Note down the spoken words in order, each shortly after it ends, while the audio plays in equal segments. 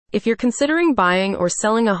If you're considering buying or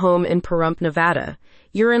selling a home in Pahrump, Nevada,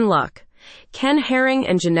 you're in luck. Ken Herring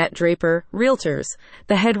and Jeanette Draper, realtors,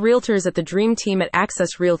 the head realtors at the Dream Team at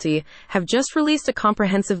Access Realty, have just released a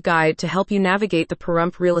comprehensive guide to help you navigate the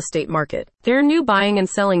Pahrump real estate market. Their new buying and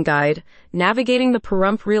selling guide, Navigating the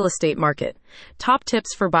Pahrump Real Estate Market, Top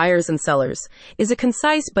Tips for Buyers and Sellers, is a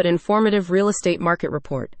concise but informative real estate market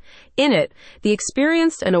report. In it, the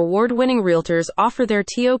experienced and award-winning realtors offer their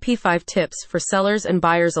top 5 tips for sellers and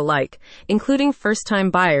buyers alike, including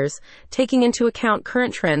first-time buyers, taking into account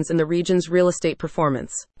current trends in the region's real estate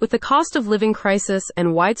performance. With the cost of living crisis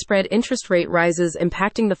and widespread interest rate rises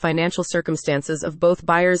impacting the financial circumstances of both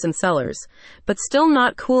buyers and sellers, but still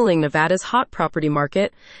not cooling Nevada's hot property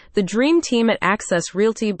market, the Dream Team at Access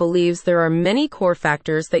Realty believes there are many core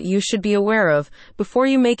factors that you should be aware of before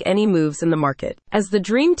you make any moves in the market. As the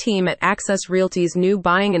Dream Team at Access Realty's new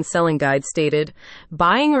buying and selling guide stated,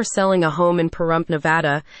 buying or selling a home in Pahrump,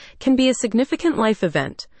 Nevada can be a significant life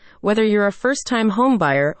event, whether you're a first-time home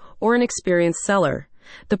buyer or an experienced seller.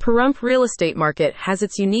 The Pahrump real estate market has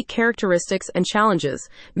its unique characteristics and challenges,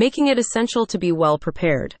 making it essential to be well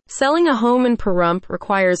prepared. Selling a home in Pahrump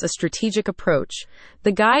requires a strategic approach.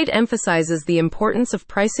 The guide emphasizes the importance of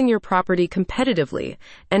pricing your property competitively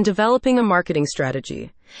and developing a marketing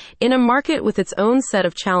strategy. In a market with its own set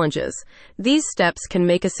of challenges, these steps can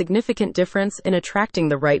make a significant difference in attracting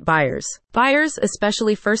the right buyers. Buyers,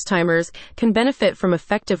 especially first-timers, can benefit from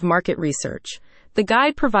effective market research. The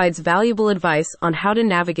guide provides valuable advice on how to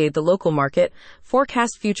navigate the local market,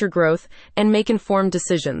 forecast future growth, and make informed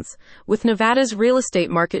decisions. With Nevada's real estate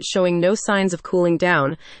market showing no signs of cooling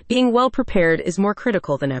down, being well prepared is more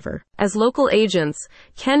critical than ever. As local agents,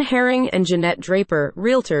 Ken Herring and Jeanette Draper,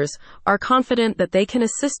 realtors, are confident that they can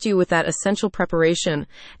assist you with that essential preparation,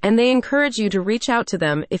 and they encourage you to reach out to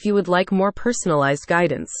them if you would like more personalized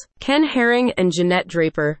guidance. Ken Herring and Jeanette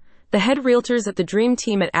Draper, the head realtors at the Dream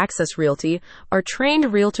Team at Access Realty, are trained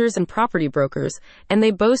realtors and property brokers, and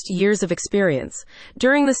they boast years of experience.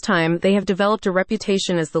 During this time, they have developed a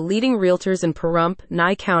reputation as the leading realtors in Pahrump,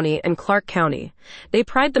 Nye County, and Clark County. They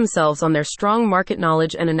pride themselves on their strong market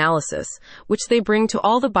knowledge and analysis, which they bring to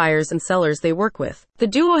all the buyers and sellers they work with. The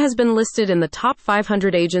duo has been listed in the top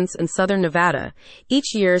 500 agents in Southern Nevada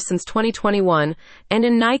each year since 2021, and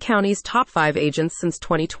in Nye County's top 5 agents since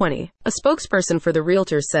 2020. A spokesperson for the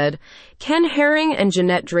realtors said, Ken Herring and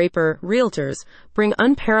Jeanette Draper, realtors, bring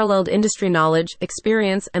unparalleled industry knowledge,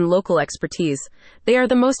 experience, and local expertise. They are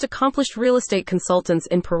the most accomplished real estate consultants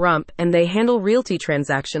in Pahrump, and they handle realty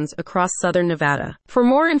transactions across Southern Nevada. For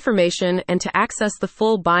more information and to access the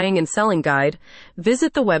full buying and selling guide,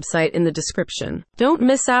 visit the website in the description. Don't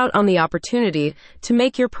miss out on the opportunity to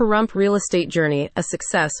make your Pahrump real estate journey a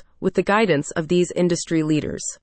success with the guidance of these industry leaders.